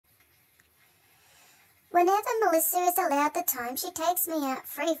Whenever Melissa is allowed the time, she takes me out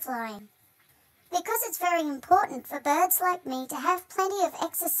free-flying. Because it's very important for birds like me to have plenty of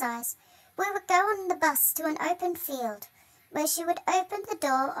exercise, we would go on the bus to an open field, where she would open the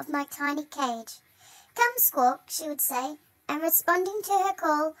door of my tiny cage. "Come, Squawk," she would say, and responding to her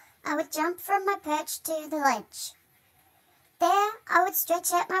call, I would jump from my perch to the ledge. There I would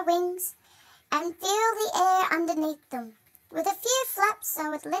stretch out my wings and feel the air underneath them. With a few flaps I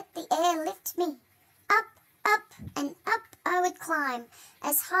would let the air lift me. Up, up, and up I would climb,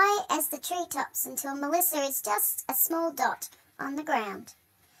 as high as the treetops until Melissa is just a small dot on the ground.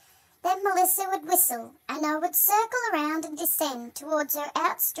 Then Melissa would whistle, and I would circle around and descend towards her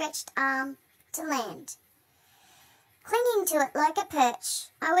outstretched arm to land. Clinging to it like a perch,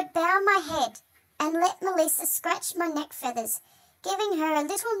 I would bow my head and let Melissa scratch my neck feathers, giving her a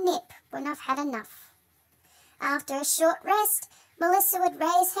little nip when I've had enough. After a short rest, Melissa would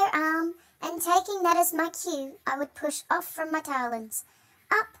raise her arm, and taking that as my cue, I would push off from my talens.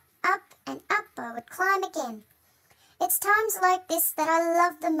 Up, up, and up I would climb again. It's times like this that I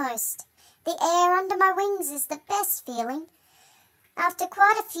love the most. The air under my wings is the best feeling. After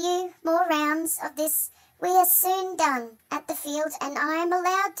quite a few more rounds of this, we are soon done at the field, and I am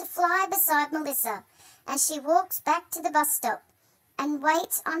allowed to fly beside Melissa as she walks back to the bus stop and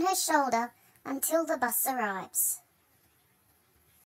waits on her shoulder until the bus arrives.